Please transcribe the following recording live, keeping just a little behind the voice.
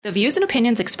The views and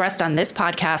opinions expressed on this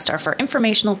podcast are for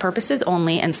informational purposes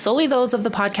only and solely those of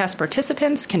the podcast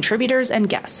participants, contributors, and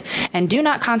guests, and do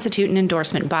not constitute an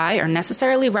endorsement by or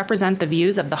necessarily represent the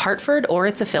views of The Hartford or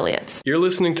its affiliates. You're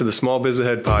listening to the Small Biz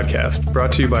Ahead podcast,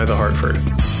 brought to you by The Hartford.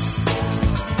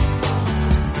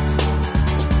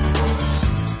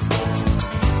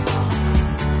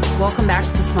 Welcome back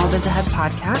to the Small Biz Ahead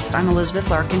podcast. I'm Elizabeth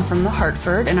Larkin from The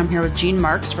Hartford, and I'm here with Jean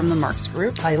Marks from the Marks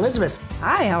Group. Hi, Elizabeth.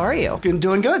 Hi, how are you?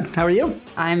 Doing good. How are you?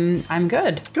 I'm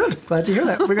good. Good. Glad to hear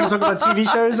that. We're going to talk about TV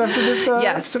shows after this.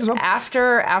 Yes. As well.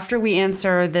 After we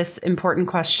answer this important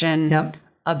question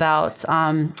about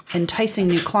enticing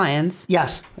new clients.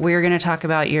 Yes. We're going to talk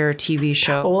about your TV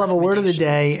show. Well, we'll have a word of the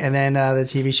day and then the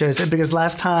TV shows. Because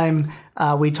last time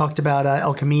we talked about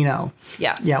El Camino.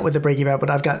 Yes. Yeah, with the Breaking Bad, but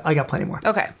I got plenty more.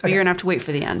 Okay. But you're going to have to wait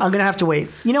for the end. I'm going to have to wait.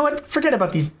 You know what? Forget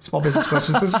about these small business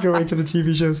questions. Let's go right to the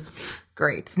TV shows.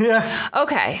 Great. Yeah.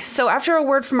 Okay. So after a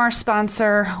word from our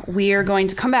sponsor, we are going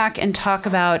to come back and talk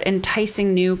about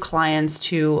enticing new clients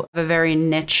to a very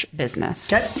niche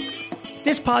business. Okay.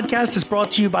 This podcast is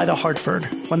brought to you by The Hartford.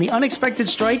 When the unexpected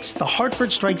strikes, The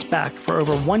Hartford strikes back for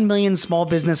over 1 million small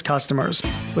business customers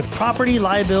with property,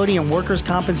 liability, and workers'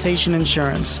 compensation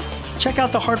insurance. Check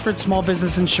out The Hartford Small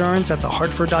Business Insurance at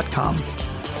thehartford.com.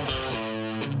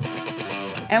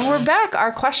 And we're back.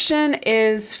 Our question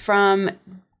is from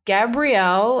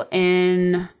Gabrielle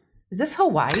in, is this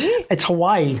Hawaii? It's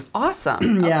Hawaii.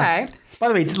 Awesome. Yeah. Okay. By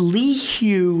the way, it's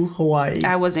Lihue, Hawaii.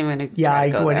 I wasn't even going to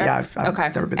go there. Yeah, I've okay.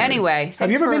 never been there. Anyway.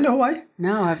 Have you ever been to Hawaii?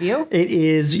 No, have you? It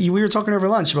is, we were talking over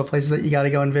lunch about places that you got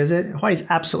to go and visit. Hawaii is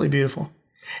absolutely beautiful.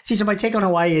 See, so my take on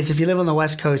Hawaii is if you live on the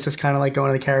West Coast, it's kind of like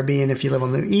going to the Caribbean if you live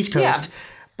on the East Coast. Yeah.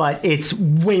 But it's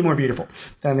way more beautiful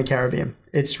than the Caribbean.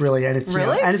 It's really, and it's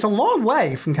really? And it's a long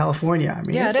way from California. I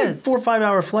mean, yeah, it's it like is. 4 or 5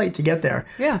 hour flight to get there.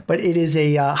 Yeah. But it is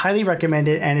a highly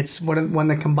recommended, and it's one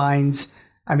that combines,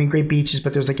 I mean, great beaches,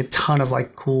 but there's like a ton of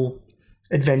like cool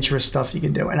adventurous stuff you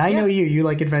can do. And I know you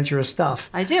like adventurous stuff.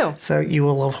 I do. So you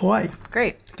will love Hawaii.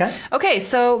 Great. Okay. Okay,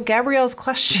 so Gabrielle's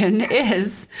question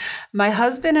is, my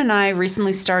husband and I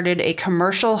recently started a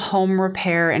commercial home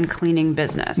repair and cleaning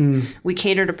business. We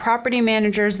cater to property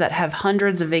managers that have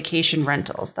hundreds of vacation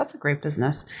rentals. That's a great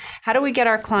business. How do we get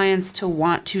our clients to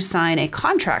want to sign a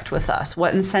contract with us?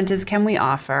 What incentives can we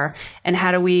offer? And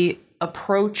how do we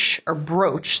approach or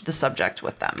broach the subject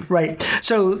with them? Right.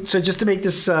 So just to make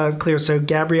this clear, so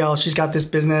Gabrielle, she's got this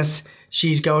business.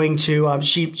 She's going to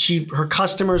her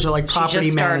customers are like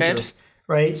property managers,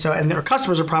 right? So and her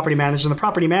customers are property managers, and the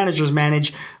property managers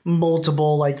manage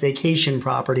multiple like vacation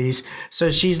properties. So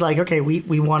she's like, okay,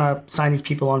 we want to sign these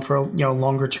people on for a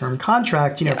longer term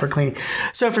contract, for cleaning.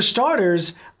 So for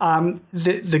starters,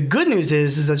 the good news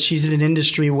is that she's in an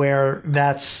industry where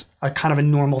that's a kind of a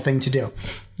normal thing to do.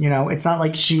 It's not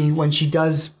like when she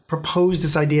does propose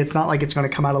this idea, it's not like it's going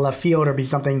to come out of left field or be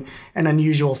an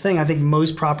unusual thing. I think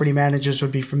most property managers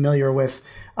would be familiar with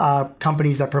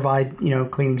companies that provide,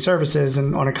 cleaning services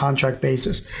and on a contract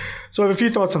basis. So I have a few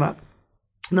thoughts on that.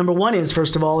 Number one is,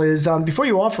 first of all, is before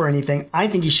you offer anything, I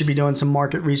think you should be doing some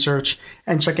market research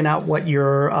and checking out what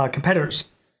your competitors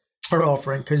are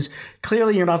offering, because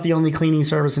clearly you're not the only cleaning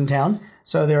service in town.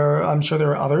 So I'm sure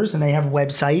there are others, and they have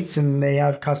websites and they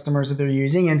have customers that they're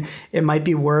using, and it might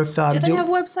be worth. Do they have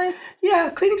websites?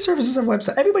 Yeah, cleaning services have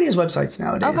websites. Everybody has websites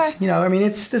nowadays. Okay.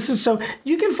 This is so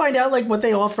you can find out like what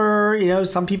they offer.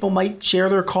 Some people might share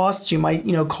their costs. You might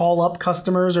call up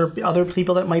customers or other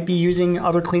people that might be using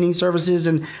other cleaning services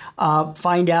and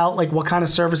find out like what kind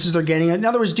of services they're getting. In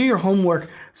other words, do your homework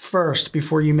first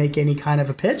before you make any kind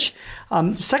of a pitch.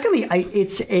 Secondly,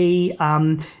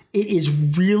 it is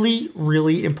really,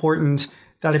 really important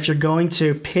that if you're going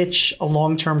to pitch a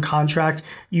long-term contract,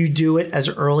 you do it as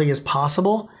early as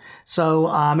possible. So,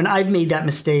 and I've made that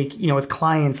mistake, with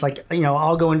clients. Like,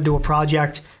 I'll go and do a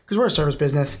project because we're a service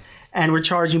business and we're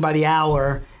charging by the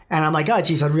hour. And I'm like, oh,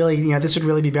 geez, I'd really, this would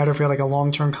really be better for like a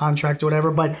long-term contract or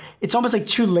whatever. But it's almost like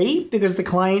too late because the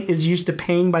client is used to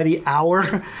paying by the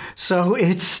hour. So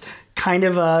it's kind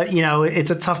of it's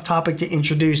a tough topic to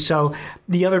introduce. So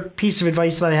the other piece of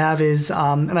advice that I have is,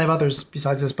 and I have others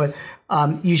besides this, but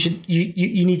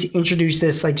you need to introduce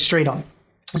this like straight on.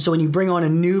 So when you bring on a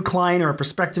new client or a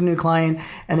prospective new client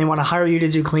and they want to hire you to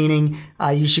do cleaning,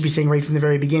 you should be saying right from the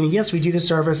very beginning, yes, we do this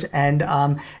service and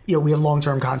we have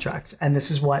long-term contracts and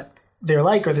this is what they're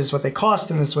like, or this is what they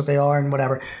cost and this is what they are and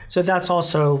whatever. So that's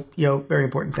also, very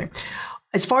important thing.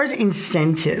 As far as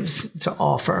incentives to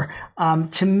offer,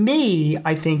 to me,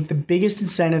 I think the biggest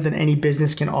incentive that any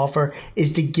business can offer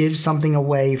is to give something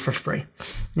away for free,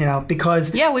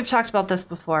 because we've talked about this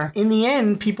before. In the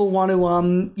end, people want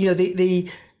to,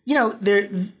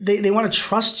 they want to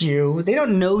trust you. They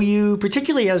don't know you,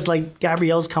 particularly as like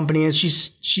Gabrielle's company is.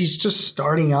 She's just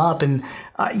starting up, and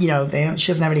she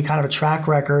doesn't have any kind of a track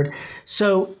record.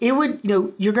 So it would,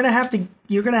 you're gonna have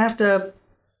to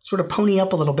sort of pony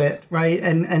up a little bit, right?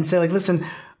 And say like, listen,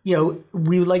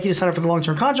 we would like you to sign up for the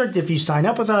long-term contract. If you sign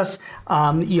up with us,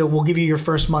 we'll give you your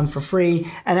first month for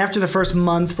free. And after the first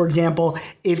month, for example,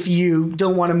 if you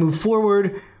don't want to move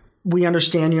forward, we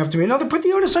understand you have to be another. Put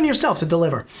the onus on yourself to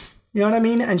deliver. You know what I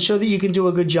mean? And show that you can do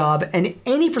a good job. And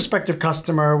any prospective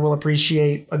customer will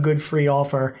appreciate a good free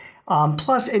offer.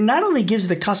 Plus, it not only gives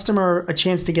the customer a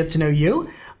chance to get to know you,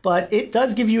 but it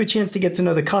does give you a chance to get to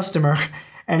know the customer.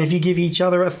 And if you give each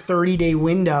other a 30-day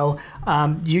window,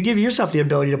 you give yourself the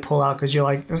ability to pull out because you're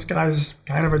like, this guy's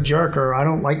kind of a jerk, or I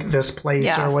don't like this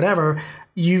place, or whatever.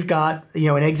 You've got,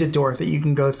 an exit door that you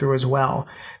can go through as well.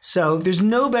 So there's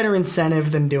no better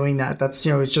incentive than doing that. That's,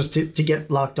 it's just to get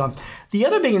locked on. The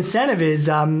other big incentive is,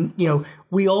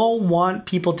 we all want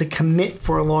people to commit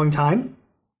for a long time.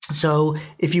 So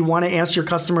if you want to ask your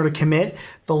customer to commit,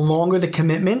 the longer the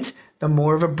commitment, the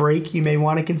more of a break you may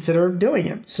want to consider doing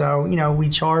it. So, we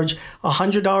charge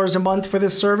 $100 a month for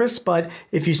this service, but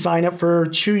if you sign up for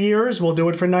 2 years, we'll do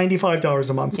it for $95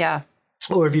 a month. Yeah.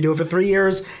 Or if you do it for 3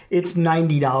 years, it's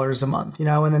 $90 a month,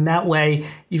 and then that way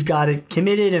you've got it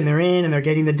committed and they're in and they're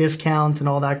getting the discount and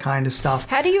all that kind of stuff.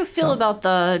 How do you feel about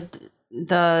the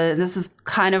this is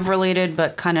kind of related,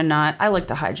 but kind of not. I like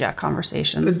to hijack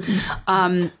conversations.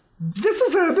 This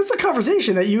is a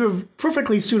conversation that you are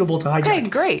perfectly suitable to hijack. Okay,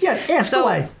 great. Yeah, ask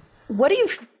away.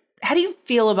 How do you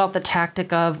feel about the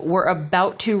tactic of we're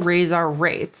about to raise our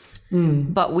rates,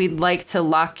 but we'd like to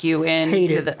lock you in?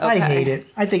 I hate it.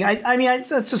 I think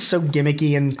that's just so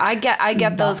gimmicky, and I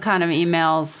get those kind of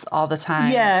emails all the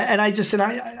time. Yeah, and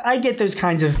I get those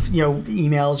kinds of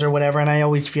emails or whatever, and I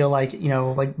always feel like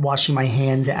like washing my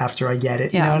hands after I get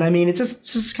it. You know what I mean? It's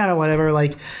just kind of whatever.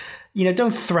 Like, don't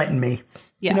threaten me.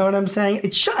 Yeah. You know what I'm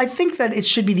saying? I think that it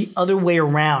should be the other way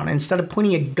around. Instead of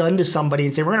pointing a gun to somebody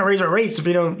and say, we're going to raise our rates if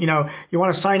you don't, you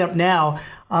want to sign up now.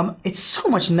 It's so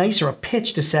much nicer a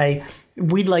pitch to say,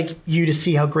 we'd like you to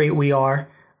see how great we are.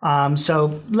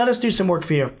 So let us do some work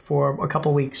for you for a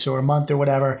couple weeks or a month or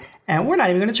whatever. And we're not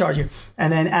even going to charge you.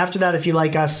 And then after that, if you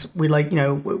like us,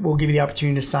 we'll give you the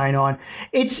opportunity to sign on.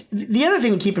 It's the other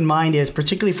thing to keep in mind is,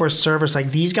 particularly for a service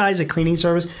like these guys, a cleaning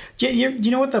service, do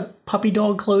you know what the puppy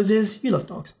dog close is? You love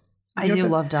dogs. I do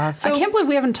love dogs. So, I can't believe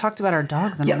we haven't talked about our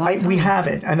dogs in a long time. We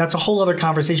haven't, and that's a whole other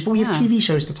conversation. But we have TV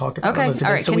shows to talk about, okay. Elizabeth.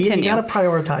 All right, so continue. we got to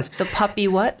prioritize. The puppy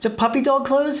what? The puppy dog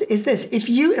close is this.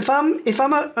 If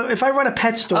I run a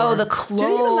pet store. Oh, the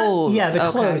clothes. The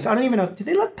clothes. I don't even know. Do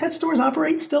they let pet stores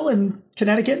operate still in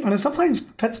Connecticut? I know sometimes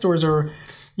pet stores are.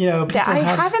 I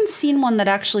haven't seen one that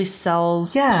actually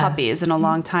sells puppies in a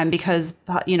long time because,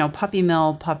 puppy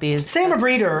mill puppies. Say I'm a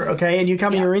breeder, okay, and you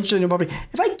come and you're interested in a puppy.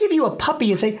 If I give you a puppy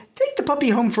and say, take the puppy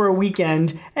home for a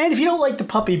weekend, and if you don't like the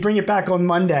puppy, bring it back on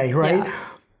Monday, right? Yeah.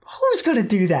 Who's going to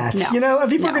do that? No.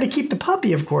 People are going to keep the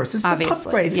puppy, of course. It's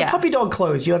the puppy dog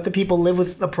close. You let the people live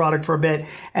with the product for a bit,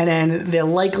 and then the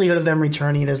likelihood of them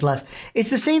returning it is less. It's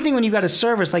the same thing when you've got a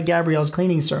service like Gabrielle's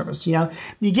cleaning service. You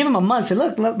give them a month. Say,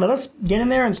 look, let us get in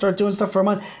there and start doing stuff for a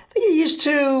month. They get used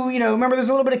to, remember, there's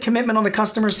a little bit of commitment on the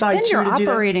customer side. Then you're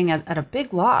operating at a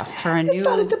big loss for a new. It's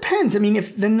not. It depends. I mean,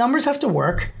 if the numbers have to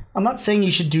work. I'm not saying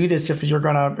you should do this if it's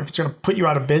gonna put you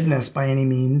out of business by any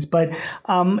means, but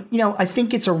I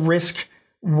think it's a risk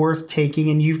worth taking,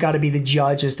 and you've got to be the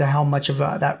judge as to how much of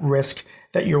that risk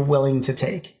that you're willing to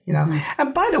take. Mm-hmm.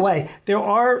 And by the way, there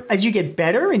are, as you get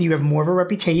better and you have more of a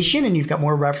reputation and you've got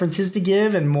more references to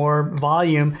give and more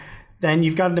volume, then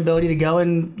you've got an ability to go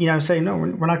and, say, no,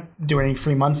 we're not doing any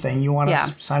free month thing. You want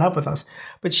to sign up with us.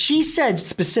 But she said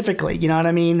specifically, you know what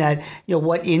I mean, that,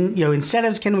 what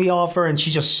incentives can we offer? And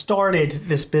she just started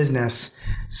this business.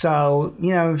 So,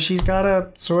 she's got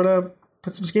to sort of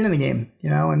put some skin in the game,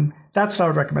 and that's what I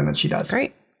would recommend that she does.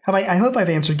 Great. I hope I've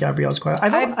answered Gabrielle's question.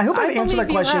 I hope I've answered that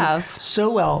question so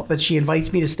well that she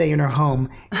invites me to stay in her home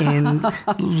in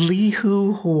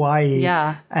Lihu, Hawaii.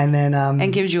 Yeah. And then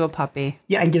and gives you a puppy.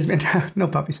 Yeah, and gives me no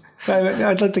puppies.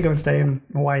 I'd like to go and stay in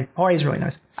Hawaii. Hawaii is really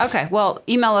nice. Okay, well,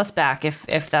 email us back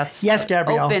if that's yes,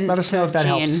 Gabrielle. Open. Let us know if that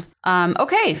helps.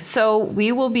 Okay, so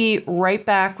we will be right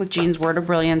back with Jean's Word of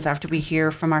Brilliance after we hear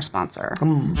from our sponsor.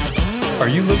 Are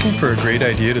you looking for a great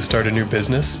idea to start a new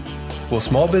business? Well,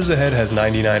 Small Biz Ahead has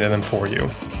 99 of them for you.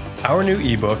 Our new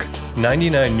ebook,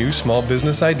 99 New Small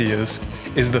Business Ideas,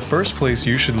 is the first place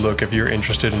you should look if you're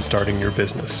interested in starting your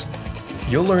business.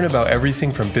 You'll learn about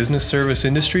everything from business service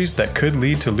industries that could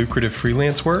lead to lucrative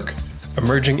freelance work,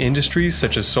 emerging industries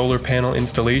such as solar panel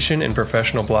installation and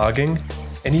professional blogging,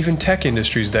 and even tech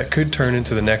industries that could turn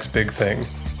into the next big thing.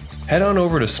 Head on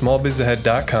over to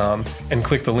smallbizahead.com and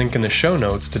click the link in the show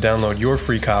notes to download your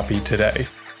free copy today.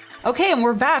 Okay, and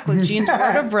we're back with Gene's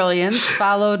Word of Brilliance,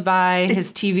 followed by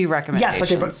his TV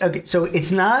recommendations. Yes, okay, so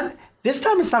it's not, this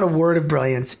time it's not a word of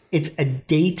brilliance, it's a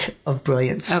date of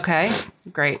brilliance. Okay,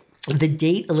 great. The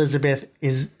date, Elizabeth,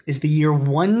 is the year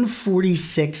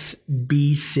 146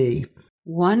 BC.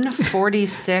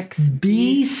 146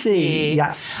 BC,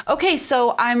 yes. Okay,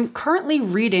 so I'm currently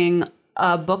reading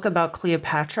a book about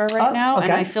Cleopatra right now,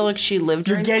 and I feel like she lived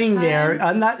during You're getting that time.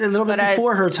 there. Not a little bit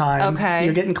before her time. Okay.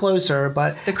 You're getting closer,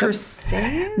 but The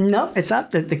Crusades? No, it's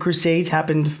not. The Crusades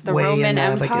happened The way Roman in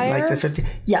Empire? like the 50s.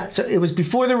 Yeah, so it was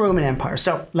before the Roman Empire.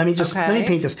 So let me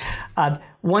paint this.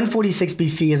 146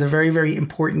 BC is a very, very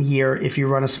important year if you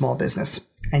run a small business.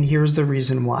 And here's the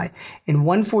reason why. In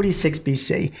 146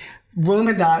 BC, Rome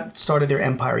had not started their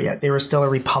empire yet. They were still a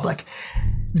republic.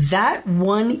 That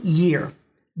one year,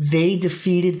 they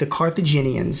defeated the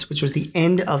Carthaginians, which was the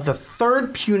end of the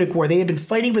Third Punic War. They had been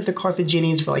fighting with the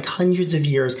Carthaginians for like hundreds of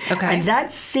years. Okay. And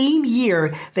that same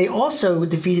year, they also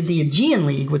defeated the Aegean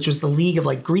League, which was the league of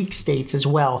like Greek states as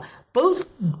well. Both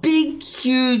big,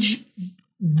 huge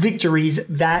victories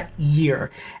that year.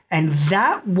 And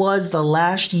that was the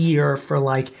last year for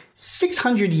like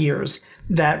 600 years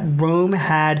that Rome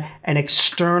had an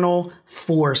external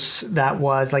force that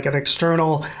was like an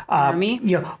external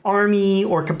army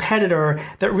or competitor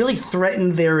that really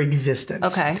threatened their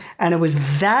existence. Okay. And it was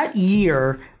that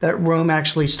year that Rome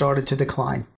actually started to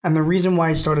decline. And the reason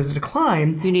why it started to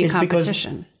decline is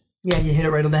competition. Because, you hit it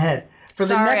right on the head.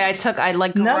 Sorry,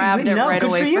 grabbed it right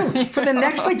away from you. For the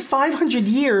next 500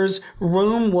 years,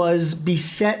 Rome was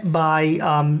beset by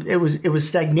it was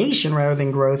stagnation rather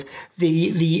than growth.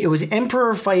 It was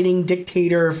emperor fighting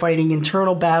dictator, fighting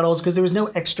internal battles because there was no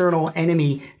external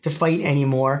enemy to fight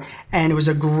anymore, and it was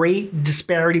a great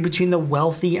disparity between the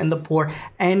wealthy and the poor.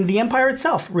 And the empire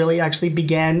itself really actually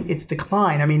began its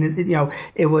decline. I mean,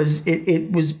 it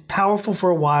was powerful for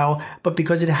a while, but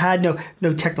because it had no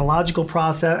technological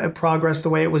progress the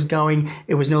way it was going,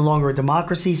 it was no longer a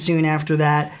democracy soon after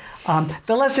that.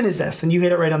 The lesson is this, and you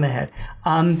hit it right on the head.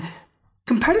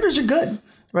 Competitors are good,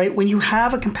 right? When you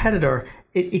have a competitor,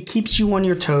 it keeps you on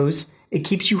your toes. It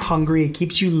keeps you hungry. It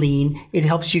keeps you lean. It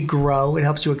helps you grow. It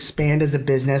helps you expand as a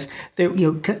business.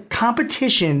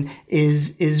 Competition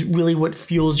is really what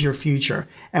fuels your future.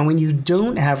 And when you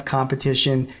don't have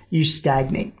competition, you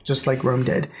stagnate, just like Rome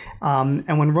did.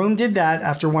 And when Rome did that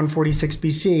after 146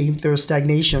 BC, there was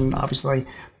stagnation, obviously,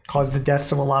 caused the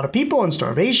deaths of a lot of people and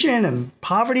starvation and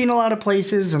poverty in a lot of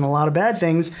places and a lot of bad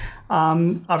things.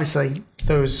 Obviously,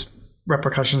 those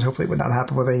repercussions hopefully would not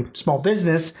happen with a small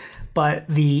business. But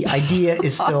the idea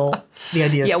is still the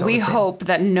idea. Yeah, we hope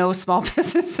that no small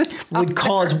businesses would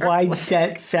cause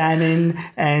widespread famine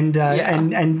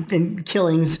and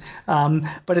killings.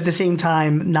 But at the same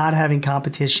time, not having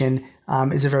competition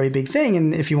is a very big thing.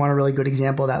 And if you want a really good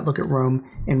example of that, look at Rome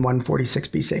in 146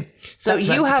 BC. So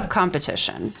you have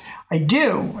competition. I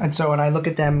do. And so when I look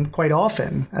at them quite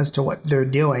often as to what they're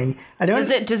doing, I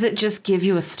don't. Does it just give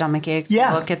you a stomach ache to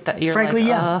look at that? Frankly,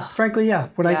 yeah.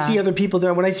 When I see other people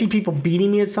doing, when I see people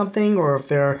beating me at something, or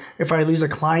if I lose a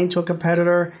client to a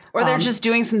competitor, or they're just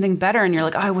doing something better, and you're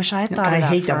like, oh, I wish I had thought of that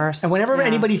hate first. Them. And whenever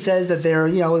anybody says that they're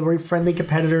we're friendly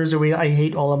competitors, I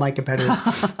hate all of my competitors.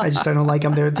 I don't like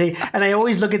them. And I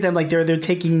always look at them like they're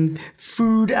taking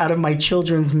food out of my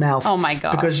children's mouth. Oh my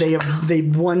gosh. Because they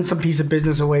won some piece of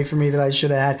business away from me that I should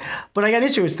have had. But I got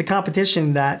into it. It's the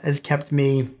competition that has kept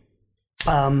me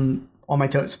on my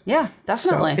toes. Yeah,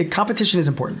 definitely. So competition is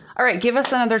important. All right, give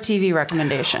us another TV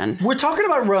recommendation. We're talking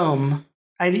about Rome.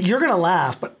 And you're going to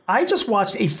laugh, but I just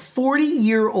watched a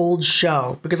 40-year-old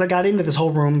show because I got into this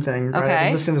whole Rome thing. Right? Okay. I've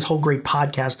been listening to this whole great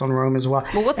podcast on Rome as well.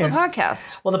 Well, what's the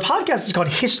podcast? Well, the podcast is called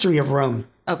History of Rome.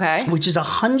 Okay. Which is a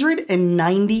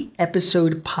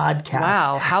 190-episode podcast.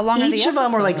 Wow. How long are the episodes? Each of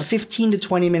them are like 15 to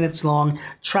 20 minutes long,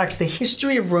 tracks the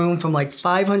history of Rome from like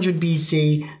 500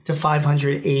 BC to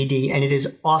 500 AD, and it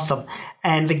is awesome.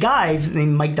 And the guy's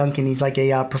named Mike Duncan. He's like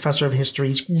a professor of history.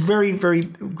 He's very, very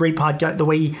great podcast.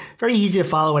 Very easy to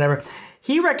follow, whatever.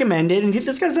 He recommended, and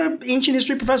this guy's an ancient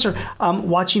history professor,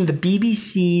 watching the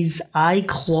BBC's I,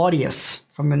 Claudius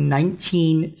from the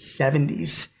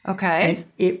 1970s. Okay. And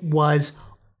it was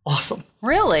awesome.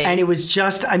 Really? And it was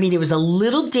just, it was a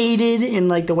little dated in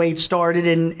like the way it started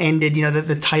and ended,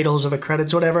 the titles or the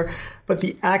credits or whatever. But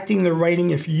the acting, the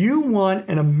writing, if you want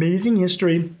an amazing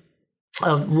history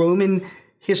of Roman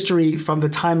history from the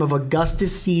time of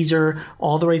Augustus Caesar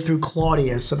all the way through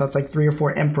Claudius. So that's like 3 or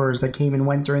 4 emperors that came and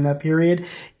went during that period.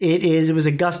 It was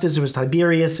Augustus, it was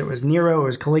Tiberius, it was Nero, it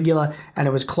was Caligula, and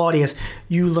it was Claudius.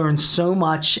 You learn so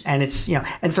much, and it's,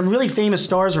 and some really famous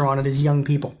stars are on it as young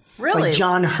people. Really? Like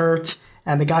John Hurt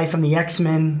and the guy from the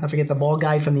X-Men. I forget the bald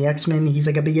guy from the X-Men. He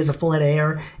has a full head of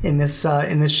hair in this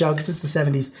show because it's the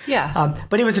 70s. Yeah.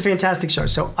 But it was a fantastic show.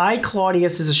 So I,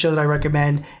 Claudius is a show that I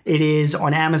recommend. It is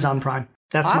on Amazon Prime.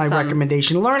 That's awesome. my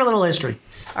recommendation. Learn a little history.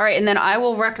 All right, and then I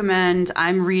will recommend,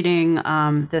 I'm reading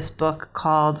this book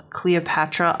called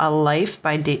Cleopatra, A Life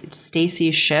by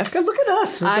Stacy Schiff. God, look at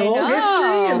us with the whole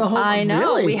history and the whole... I know.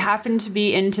 Really? We happen to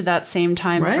be into that same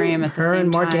time frame at the Her same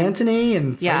and Mark time. Antony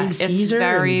and fighting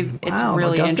Caesar. It's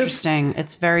really Augustus. interesting.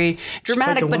 It's very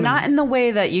dramatic, but not in the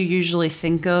way that you usually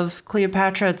think of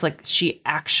Cleopatra. It's like she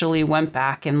actually went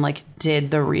back and like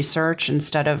did the research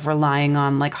instead of relying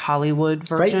on like Hollywood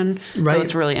version. Right. So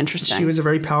it's really interesting. She was a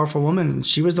very powerful woman.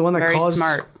 She was the one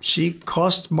that She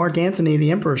cost Mark Antony the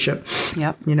emperorship.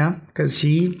 Yep. Because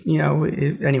he,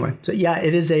 anyway. So yeah,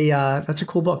 it is that's a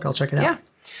cool book. I'll check it out. Yeah.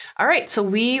 All right. So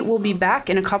we will be back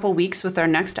in a couple weeks with our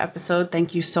next episode.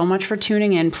 Thank you so much for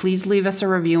tuning in. Please leave us a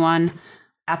review on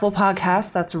Apple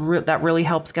Podcasts. That really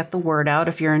helps get the word out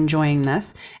if you're enjoying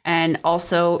this. And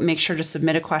also make sure to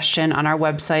submit a question on our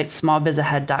website,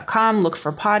 smallbizahead.com. Look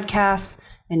for podcasts,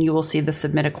 and you will see the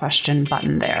submit a question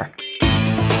button there.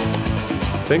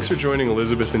 Thanks for joining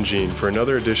Elizabeth and Jean for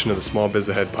another edition of the Small Biz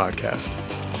Ahead podcast.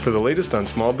 For the latest on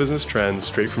small business trends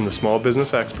straight from the small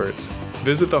business experts,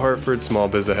 visit the Hartford Small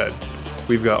Biz Ahead.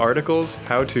 We've got articles,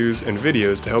 how-tos, and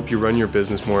videos to help you run your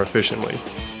business more efficiently.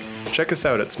 Check us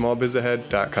out at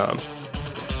smallbizahead.com.